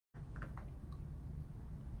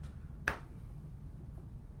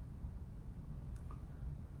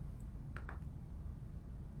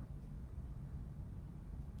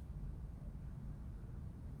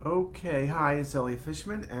Okay, hi, it's Elliot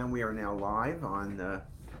Fishman, and we are now live on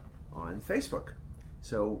Facebook.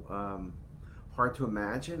 So, hard to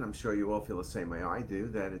imagine. I'm sure you all feel the same way I do.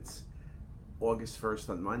 That it's August 1st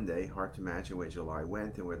on Monday. Hard to imagine where July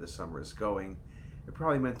went and where the summer is going. It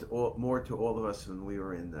probably meant more to all of us when we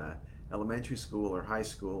were in elementary school or high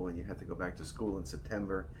school, and you had to go back to school in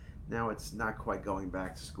September. Now it's not quite going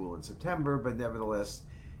back to school in September, but nevertheless,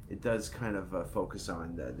 it does kind of focus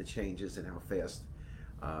on the changes and how fast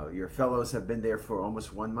your fellows have been there for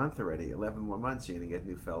almost 1 month already. 11 more months, you're going to get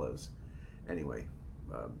new fellows. Anyway,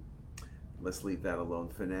 um, let's leave that alone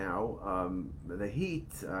for now. The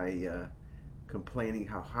heat, complaining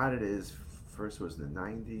how hot it is. First was in the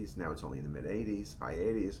 90s, now it's only in the mid 80s, high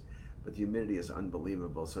 80s, but the humidity is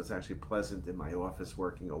unbelievable. So it's actually pleasant in my office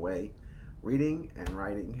working away, reading and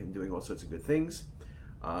writing and doing all sorts of good things.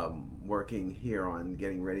 Working here on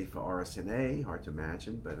getting ready for RSNA, hard to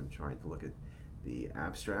imagine, but I'm trying to look at the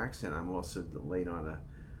abstracts, and I'm also late on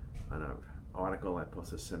a article I'm supposed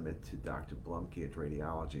to submit to Dr. Blumke at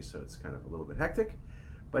radiology, so it's kind of a little bit hectic,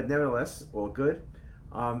 but nevertheless, all good.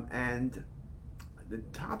 And the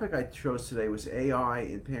topic I chose today was AI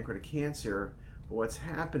in pancreatic cancer, what's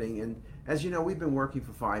happening. And as you know, we've been working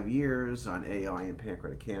for 5 years on AI in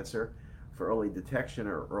pancreatic cancer for early detection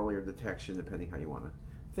or earlier detection, depending how you want to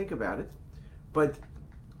think about it. But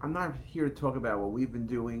I'm not here to talk about what we've been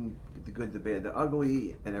doing, the good, the bad, the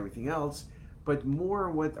ugly, and everything else, but more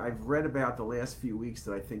what I've read about the last few weeks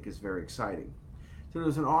that I think is very exciting. So there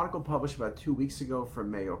was an article published about 2 weeks ago from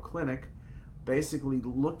Mayo Clinic, basically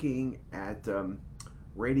looking at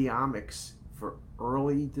radiomics for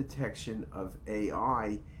early detection of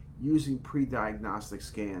AI using pre-diagnostic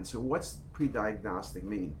scans. So what's pre-diagnostic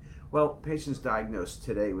mean? Well, patients diagnosed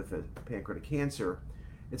today with a pancreatic cancer,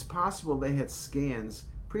 it's possible they had scans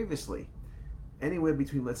previously, anywhere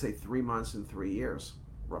between, let's say, 3 months and 3 years,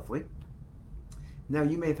 roughly. Now,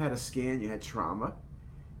 you may have had a scan, you had trauma.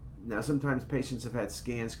 Now, sometimes patients have had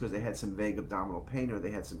scans because they had some vague abdominal pain or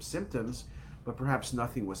they had some symptoms, but perhaps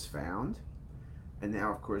nothing was found. And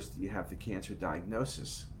now, of course, you have the cancer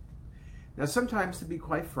diagnosis. Now, sometimes, to be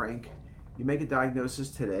quite frank, you make a diagnosis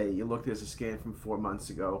today, you look, there's a scan from 4 months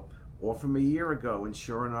ago or from a year ago, and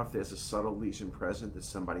sure enough, there's a subtle lesion present that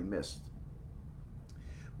somebody missed.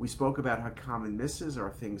 We spoke about how common misses are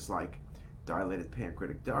things like dilated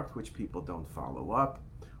pancreatic duct, which people don't follow up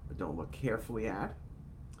or don't look carefully at.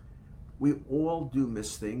 We all do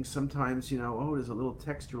miss things. Sometimes, oh, there's a little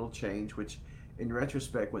textural change, which in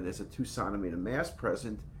retrospect, when there's a 2 centimeter mass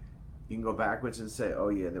present, you can go backwards and say, oh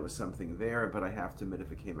yeah, there was something there, but I have to admit,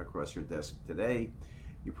 if it came across your desk today,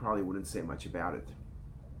 you probably wouldn't say much about it.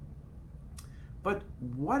 But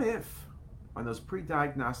what if, on those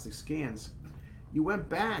pre-diagnostic scans, you went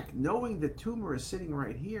back knowing the tumor is sitting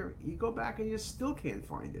right here, you go back and you still can't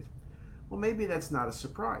find it? Well, maybe that's not a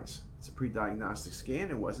surprise. It's a pre-diagnostic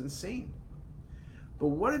scan, it wasn't seen. But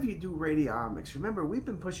what if you do radiomics? Remember, we've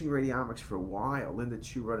been pushing radiomics for a while. Linda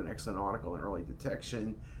Chu wrote an excellent article on early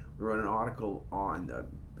detection. We wrote an article on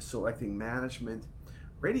selecting management.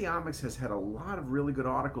 Radiomics has had a lot of really good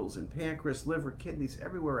articles in pancreas, liver, kidneys,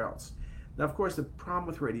 everywhere else. Now, of course, the problem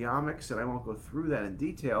with radiomics, and I won't go through that in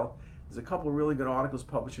detail, there's a couple of really good articles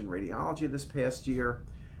published in radiology this past year.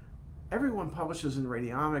 Everyone publishes in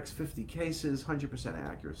radiomics 50 cases, 100%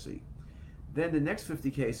 accuracy. Then the next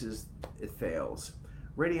 50 cases, it fails.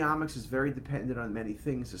 Radiomics is very dependent on many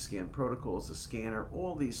things, the scan protocols, the scanner,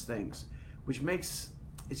 all these things, which makes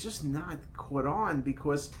it's just not caught on,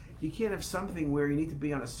 because you can't have something where you need to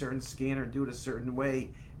be on a certain scanner, do it a certain way,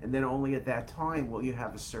 and then only at that time will you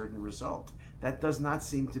have a certain result. That does not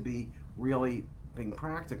seem to be really being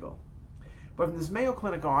practical. But from this Mayo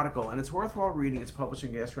Clinic article, and it's worthwhile reading, it's published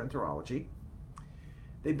in Gastroenterology,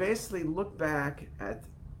 they basically look back at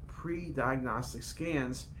pre-diagnostic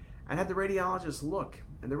scans and had the radiologist look,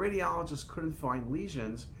 and the radiologist couldn't find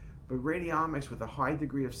lesions, but radiomics with a high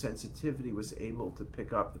degree of sensitivity was able to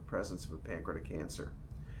pick up the presence of a pancreatic cancer.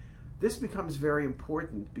 This becomes very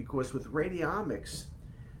important because with radiomics,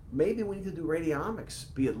 maybe we need to do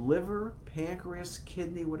radiomics, be it liver, pancreas,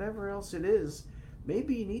 kidney, whatever else it is.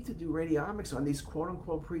 Maybe you need to do radiomics on these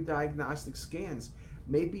quote-unquote pre-diagnostic scans.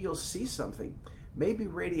 Maybe you'll see something. Maybe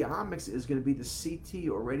radiomics is going to be the CT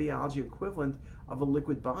or radiology equivalent of a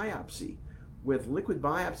liquid biopsy. With liquid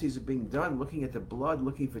biopsies are being done, looking at the blood,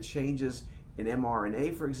 looking for changes in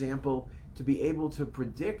mRNA, for example, to be able to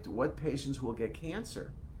predict what patients will get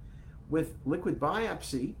cancer. With liquid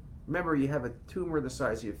biopsy, remember, you have a tumor the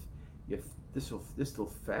size of your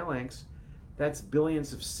distal phalanx, that's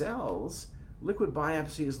billions of cells. Liquid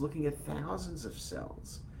biopsy is looking at thousands of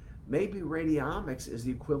cells. Maybe radiomics is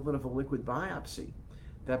the equivalent of a liquid biopsy.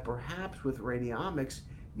 that perhaps with radiomics,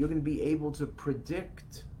 you're going to be able to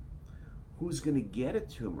predict who's going to get a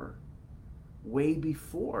tumor way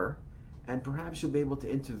before, and perhaps you'll be able to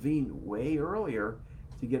intervene way earlier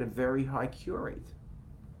to get a very high cure rate.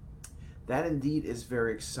 That indeed is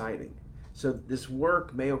very exciting. So this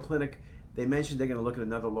work, Mayo Clinic, they mentioned they're going to look at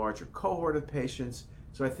another larger cohort of patients.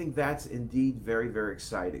 So I think that's indeed very, very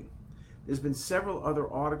exciting. There's been several other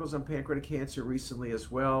articles on pancreatic cancer recently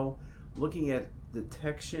as well, looking at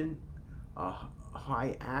detection,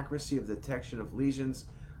 high accuracy of detection of lesions,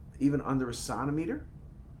 even under a sonometer,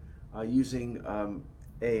 using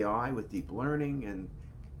AI with deep learning and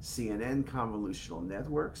CNN convolutional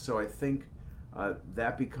networks. So I think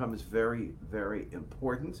that becomes very, very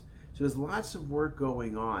important. So there's lots of work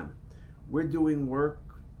going on. We're doing work,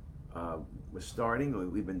 we're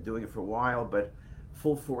starting, we've been doing it for a while, but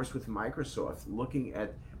full force with Microsoft, looking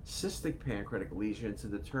at cystic pancreatic lesions to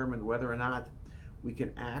determine whether or not we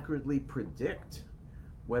can accurately predict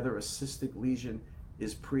whether a cystic lesion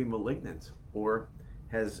is pre-malignant or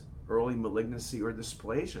has early malignancy or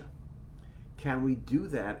dysplasia. Can we do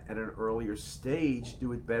that at an earlier stage,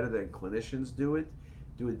 do it better than clinicians do it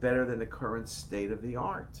better than the current state of the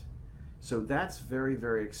art? So that's very,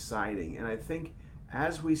 very exciting. And I think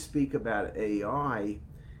as we speak about AI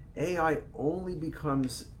only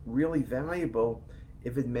becomes really valuable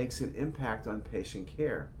if it makes an impact on patient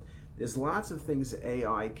care. There's lots of things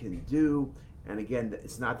AI can do, and again,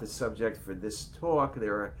 it's not the subject for this talk.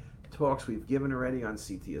 There are talks we've given already on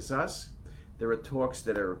CTisus. There are talks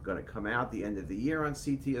that are going to come out the end of the year on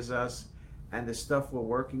CTisus, and the stuff we're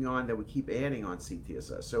working on that we keep adding on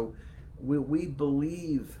CTisus. So we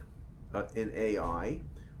believe in AI.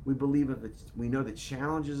 We believe we know the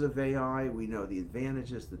challenges of AI. We know the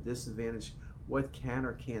advantages, the disadvantages, what can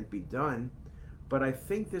or can't be done. But I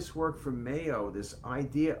think this work from Mayo, this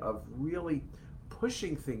idea of really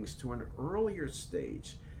pushing things to an earlier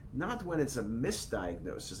stage, not when it's a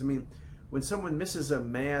misdiagnosis. I mean, when someone misses a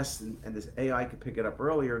mass and this AI could pick it up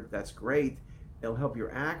earlier, that's great. It'll help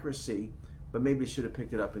your accuracy, but maybe you should have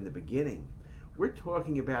picked it up in the beginning. We're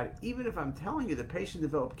talking about, even if I'm telling you the patient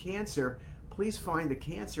developed cancer, please find the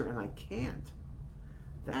cancer, and I can't.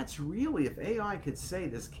 That's really, if AI could say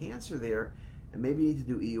there's cancer there, and maybe you need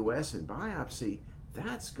to do EUS and biopsy,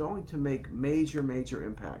 that's going to make major, major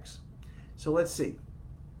impacts. So let's see.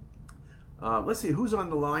 Let's see who's on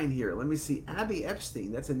the line here. Let me see. Abby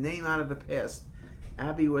Epstein. That's a name out of the past.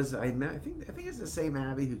 Abby was, I think it's the same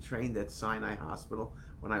Abby who trained at Sinai Hospital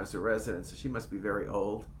when I was a resident. So she must be very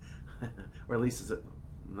old, or at least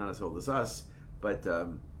not as old as us. But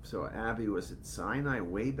so Abby was at Sinai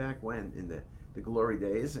way back when in the glory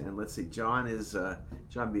days. And let's see. John is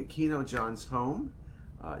John Biacchino. John's home.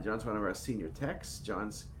 John's one of our senior techs.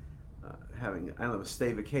 John's having, I don't know, a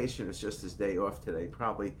stay vacation. It's just his day off today.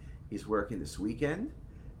 Probably he's working this weekend.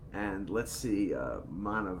 And let's see,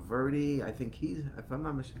 Monteverdi, I think he's, if I'm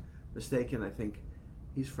not mistaken, I think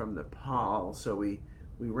he's from Nepal. So we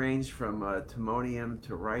range from Timonium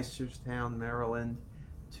to Reisterstown, Maryland,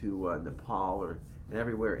 to Nepal, and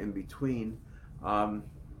everywhere in between.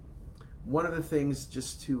 One of the things,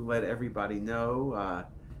 just to let everybody know,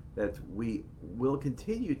 that we will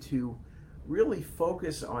continue to really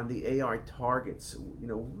focus on the AI targets,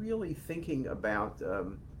 really thinking about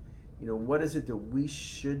what is it that we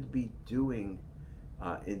should be doing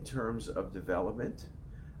in terms of development.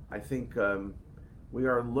 I think we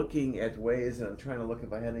are looking at ways, and I'm trying to look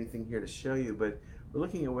if I had anything here to show you, but we're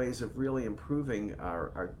looking at ways of really improving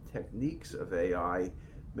our techniques of AI,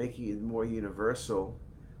 making it more universal.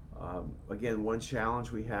 Again, one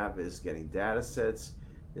challenge we have is getting data sets.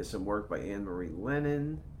 There's some work by Anne-Marie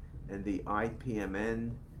Lennon and the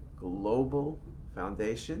IPMN Global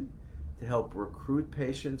Foundation to help recruit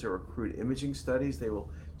patients or recruit imaging studies. They will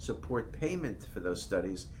support payment for those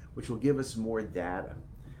studies, which will give us more data.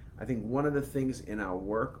 I think one of the things in our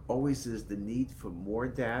work always is the need for more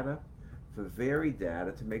data, for varied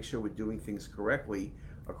data, to make sure we're doing things correctly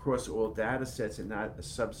across all data sets and not a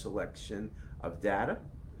subselection of data.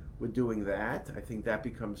 We're doing that. I think that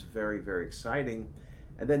becomes very, very exciting.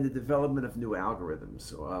 And then the development of new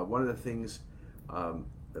algorithms. One of the things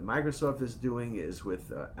that Microsoft is doing is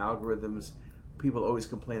with algorithms. People always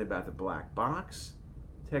complain about the black box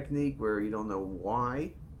technique, where you don't know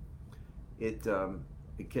why it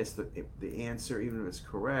gets the answer, even if it's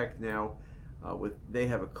correct. Now, they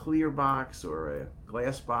have a clear box or a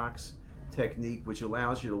glass box technique, which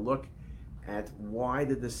allows you to look at why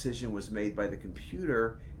the decision was made by the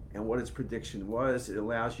computer and what its prediction was. It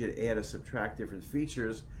allows you to add or subtract different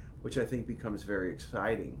features, which I think becomes very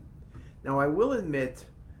exciting. Now, I will admit,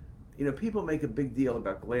 people make a big deal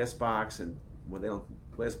about glass box, and well, they don't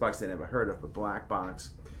glass box they never heard of, but black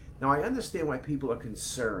box. Now I understand why people are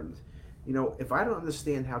concerned. You know, if I don't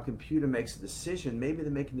understand how a computer makes a decision, maybe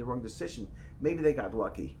they're making the wrong decision. Maybe they got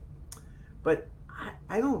lucky. But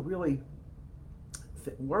I don't really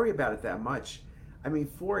worry about it that much. I mean,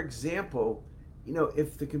 for example, you know,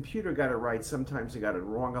 if the computer got it right, sometimes they got it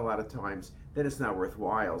wrong a lot of times, then it's not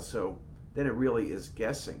worthwhile. So then it really is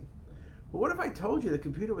guessing. But what if I told you the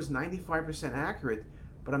computer was 95% accurate,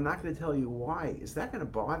 but I'm not going to tell you why? Is that going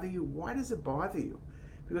to bother you? Why does it bother you?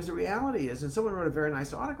 Because the reality is, and someone wrote a very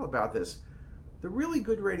nice article about this, the really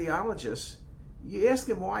good radiologists, you ask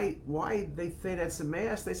them why they say that's a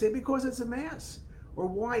mass, they say because it's a mass. Or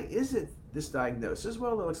why is it this diagnosis?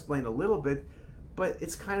 Well, they'll explain a little bit, but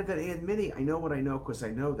it's kind of that Aunt Minnie, I know what I know because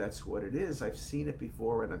I know that's what it is. I've seen it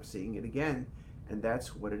before and I'm seeing it again, and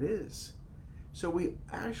that's what it is. So we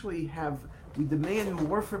actually we demand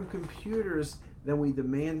more from computers than we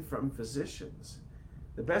demand from physicians.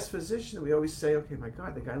 The best physician, we always say, okay, my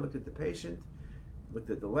God, the guy looked at the patient, looked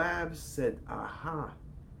at the labs, said, aha,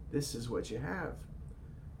 this is what you have.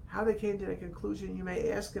 How they came to that conclusion, you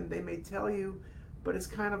may ask them, they may tell you, but it's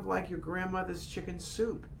kind of like your grandmother's chicken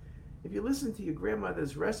soup. If you listen to your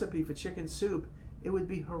grandmother's recipe for chicken soup, it would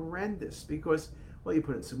be horrendous because, well, you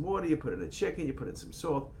put in some water, you put in a chicken, you put in some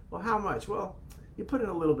salt. Well, how much? Well, you put in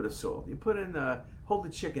a little bit of salt. You put in hold the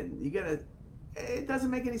chicken. It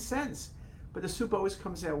doesn't make any sense. But the soup always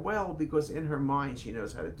comes out well because in her mind she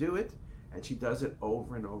knows how to do it and she does it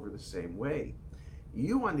over and over the same way.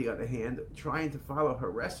 You, on the other hand, trying to follow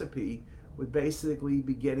her recipe would basically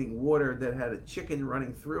be getting water that had a chicken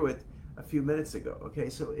running through it a few minutes ago. Okay,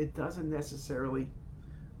 so it doesn't necessarily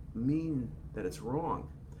mean that it's wrong.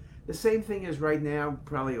 The same thing is right now,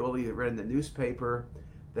 probably all of you read in the newspaper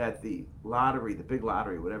that the lottery, the big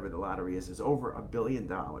lottery, whatever the lottery is over $1 billion.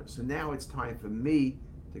 So now it's time for me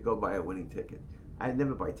to go buy a winning ticket. I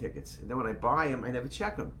never buy tickets. And then when I buy them, I never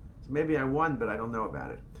check them. So maybe I won, but I don't know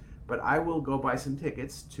about it. But I will go buy some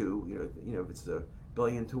tickets to, if it's a 1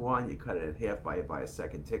 billion to 1, you cut it in half, buy a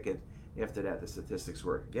second ticket. After that, the statistics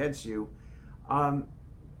work against you. Now,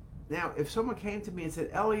 if someone came to me and said,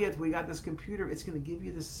 Elliot, we got this computer, it's going to give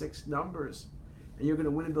you the 6 numbers, and you're going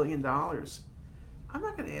to win $1 billion. I'm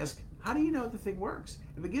not going to ask, how do you know the thing works?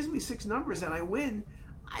 If it gives me 6 numbers and I win,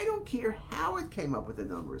 I don't care how it came up with the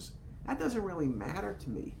numbers. That doesn't really matter to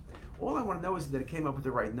me. All I want to know is that it came up with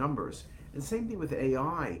the right numbers. And the same thing with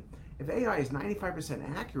AI. If AI is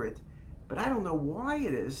 95% accurate, but I don't know why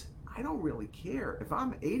it is, I don't really care. If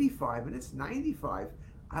I'm 85 and it's 95,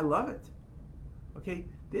 I love it. Okay,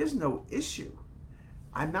 there's no issue.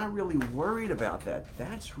 I'm not really worried about that.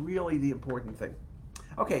 That's really the important thing.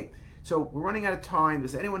 Okay, so we're running out of time.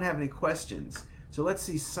 Does anyone have any questions? So let's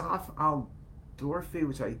see, Saf al-Dorfi,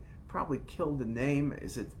 which I probably killed the name.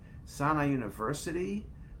 Is it Sana University,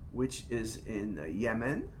 which is in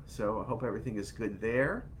Yemen? So I hope everything is good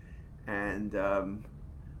there. And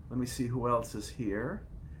let me see who else is here.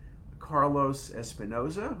 Carlos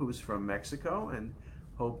Espinoza, who's from Mexico, and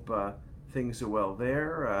hope things are well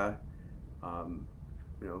there. I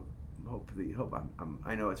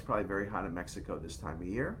know it's probably very hot in Mexico this time of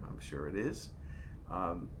year. I'm sure it is.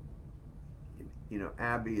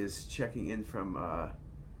 Abby is checking in from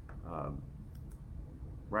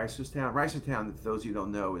Reisterstown. Reisterstown, for those of you who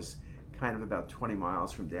don't know, is kind of about 20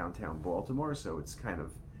 miles from downtown Baltimore, so it's kind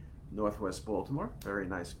of northwest Baltimore, very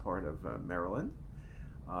nice part of Maryland.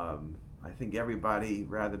 I think everybody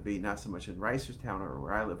rather be not so much in Reisterstown or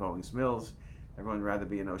where I live, Owings Mills. Everyone would rather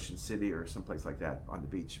be in Ocean City or someplace like that on the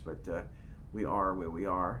beach, but we are where we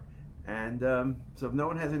are. And so if no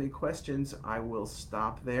one has any questions, I will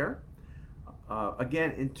stop there.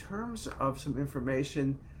 Again, in terms of some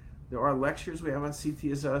information, there are lectures we have on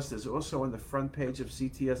CTisus. There's also on the front page of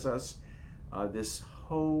CTisus this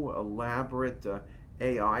whole elaborate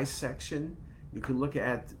AI section. You could look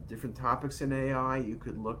at different topics in AI. You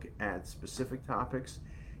could look at specific topics.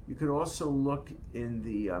 You could also look in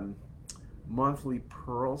the monthly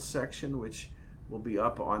Pearl section, which will be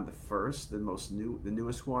up on the 1st, the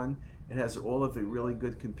newest one. It has all of the really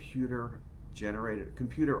good computer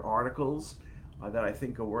articles that I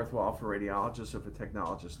think are worthwhile for radiologists or for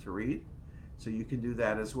technologists to read. So you can do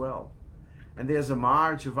that as well. And there's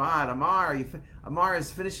Amar Javad. Amar is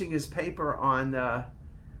finishing his paper on, I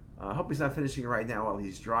hope he's not finishing it right now while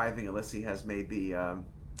he's driving, unless he has maybe,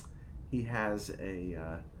 he has a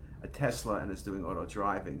Tesla and is doing auto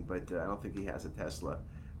driving, but I don't think he has a Tesla.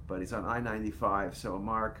 But he's on I-95, so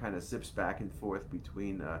Amar kind of zips back and forth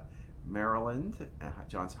between Maryland,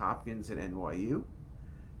 Johns Hopkins, and NYU.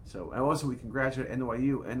 So, and also we congratulate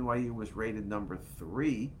NYU. NYU was rated number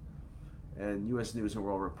 3 and U.S. News and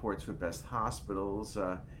World Reports for best hospitals.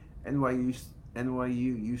 NYU,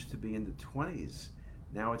 NYU used to be in the 20s.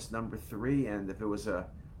 Now it's number 3. And if it was a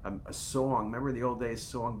song, remember the old days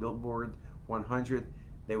song Billboard 100?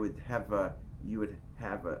 They would have you would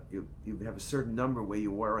have a certain number where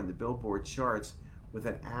you were on the Billboard charts with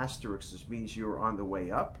an asterisk, which means you were on the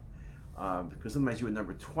way up. Because sometimes you were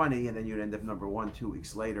number 20 and then you'd end up number 1 2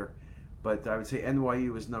 weeks later. But I would say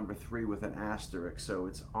NYU is number 3 with an asterisk, so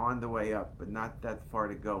it's on the way up, but not that far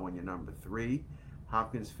to go when you're number 3.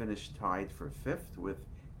 Hopkins finished tied for 5th with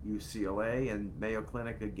UCLA, and Mayo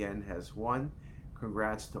Clinic again has won.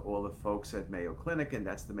 Congrats to all the folks at Mayo Clinic, and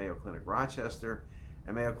that's the Mayo Clinic Rochester.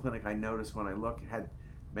 And Mayo Clinic, I noticed when I looked, had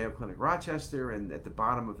Mayo Clinic Rochester, and at the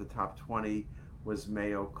bottom of the top 20 was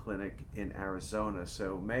Mayo Clinic in Arizona.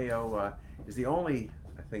 So Mayo is the only,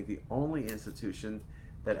 I think, the only institution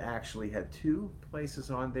that actually had 2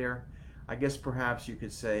 places on there. I guess perhaps you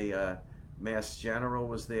could say Mass General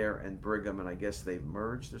was there and Brigham, and I guess they've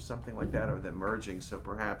merged or something like that, or they're merging, so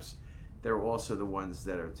perhaps they're also the ones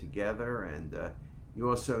that are together. And you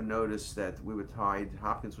also notice that we were tied,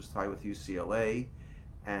 Hopkins was tied with UCLA,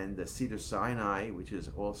 and Cedars-Sinai, which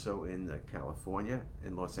is also in California,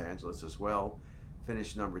 in Los Angeles as well,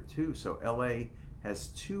 finished number 2. So LA has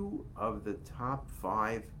 2 of the top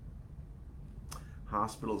 5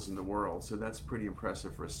 hospitals in the world, so that's pretty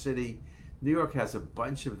impressive for a city. New York has a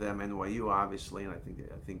bunch of them, NYU obviously, and I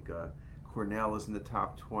think Cornell is in the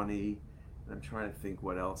top 20. I'm trying to think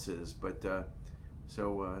what else is, but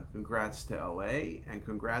so congrats to LA, and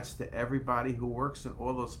congrats to everybody who works in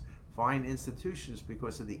all those fine institutions,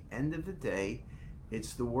 because at the end of the day,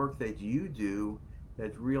 it's the work that you do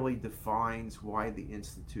that really defines why the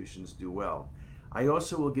institutions do well. I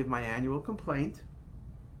also will give my annual complaint.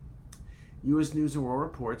 U.S. News and World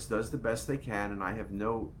Reports does the best they can, and I have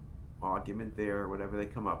no argument there, or whatever they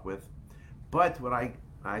come up with. But what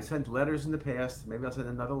I sent letters in the past, maybe I'll send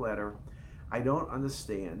another letter. I don't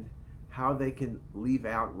understand how they can leave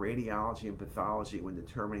out radiology and pathology when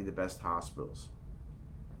determining the best hospitals.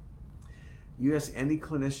 You ask any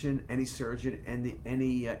clinician, any surgeon,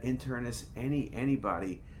 any internist,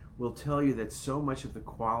 anybody will tell you that so much of the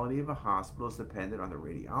quality of a hospital is dependent on the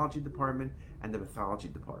radiology department and the pathology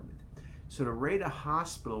department. So to rate a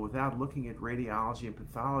hospital without looking at radiology and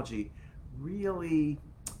pathology really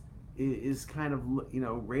is kind of,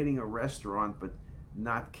 rating a restaurant but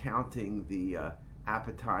not counting the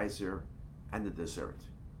appetizer and the dessert.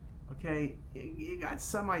 Okay, you got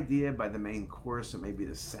some idea by the main course or maybe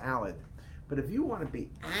the salad, but if you want to be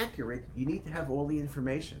accurate, you need to have all the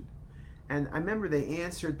information. And I remember they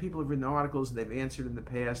answered, people have written articles, and they've answered in the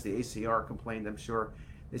past, the ACR complained, I'm sure.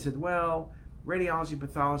 They said, well, radiology,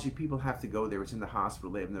 pathology, people have to go there. It's in the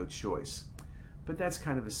hospital. They have no choice. But that's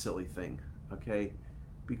kind of a silly thing, okay?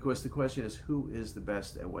 Because the question is, who is the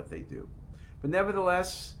best at what they do? But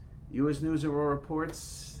nevertheless, U.S. News and World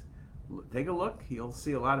Reports, take a look. You'll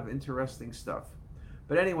see a lot of interesting stuff.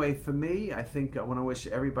 But anyway, for me, I think I want to wish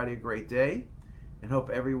everybody a great day and hope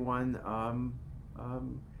everyone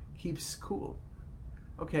keeps cool.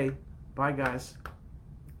 Okay, bye guys.